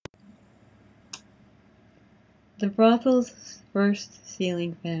The Brothels' first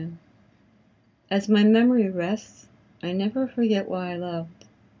ceiling fan. As my memory rests, I never forget why I loved.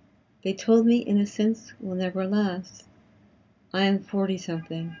 They told me innocence will never last. I am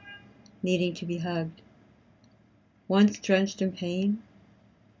 40-something, needing to be hugged. Once drenched in pain,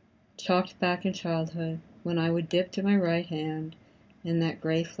 chalked back in childhood, when I would dip to my right hand in that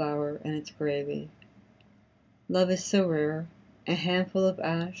gray flower and its gravy. Love is so rare, a handful of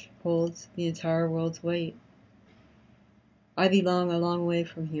ash holds the entire world's weight. I belong a long way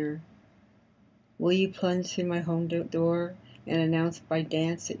from here. Will you plunge through my home door and announce by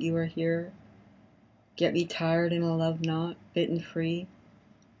dance that you are here? Get me tired in a love knot, bitten free?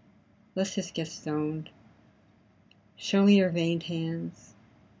 Let's just get stoned. Show me your veined hands.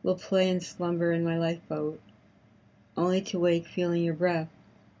 We'll play and slumber in my lifeboat, only to wake feeling your breath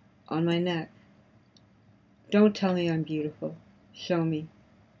on my neck. Don't tell me I'm beautiful. Show me.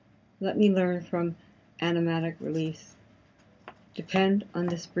 Let me learn from animatic release. Depend on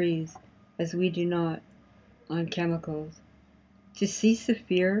this breeze, as we do not on chemicals. To cease the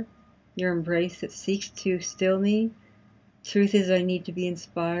fear, your embrace that seeks to still me. Truth is I need to be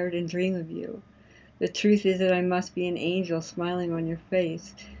inspired and dream of you. The truth is that I must be an angel smiling on your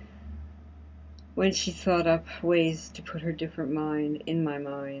face. When she thought up ways to put her different mind in my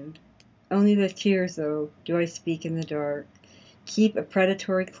mind. Only with tears, though, do I speak in the dark. Keep a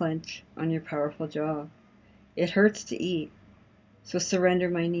predatory clench on your powerful jaw. It hurts to eat, so surrender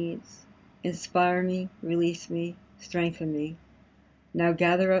my needs. Inspire me, release me, strengthen me. Now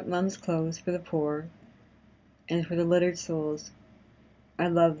gather up Mum's clothes for the poor, and for the littered souls I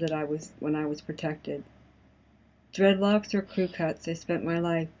loved that when I was protected. Dreadlocks or crew cuts, I spent my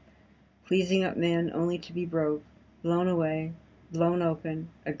life pleasing up men only to be broke, blown away, blown open,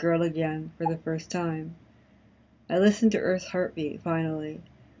 a girl again for the first time. I listened to Earth's heartbeat finally.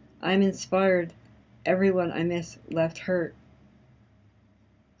 I'm inspired. Everyone I miss left hurt.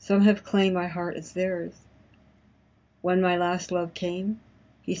 Some have claimed my heart as theirs. When my last love came,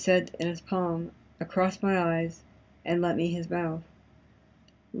 he said in his palm, across my eyes, and let me his mouth,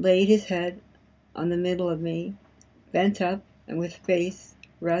 laid his head on the middle of me, bent up and with face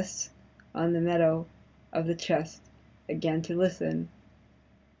rests on the meadow of the chest, again to listen,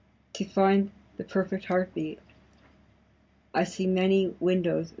 to find the perfect heartbeat. I see many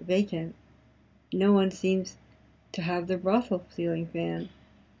windows vacant. No one seems to have their brothel ceiling fan,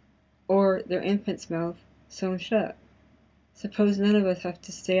 or their infant's mouth sewn shut. Suppose none of us have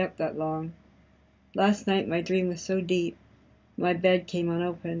to stay up that long. Last night my dream was so deep, my bed came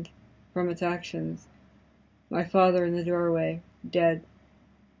unopened from its actions. My father in the doorway, dead,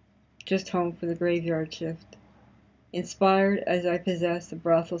 just home for the graveyard shift. Inspired as I possess the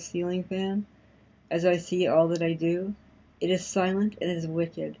brothel ceiling fan, as I see all that I do, it is silent and it is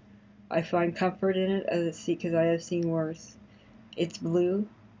wicked. I find comfort in it because I have seen worse. It's blue,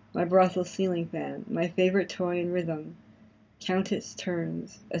 my brothel ceiling fan, my favorite toy in rhythm. Count its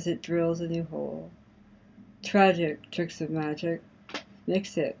turns as it drills a new hole. Tragic tricks of magic,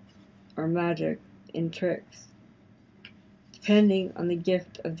 mix it, or magic, in tricks. Depending on the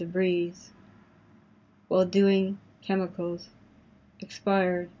gift of the breeze, while doing chemicals,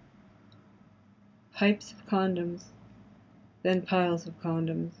 expired, pipes of condoms, then piles of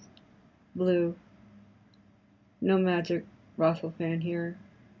condoms, blue, no magic brothel fan here.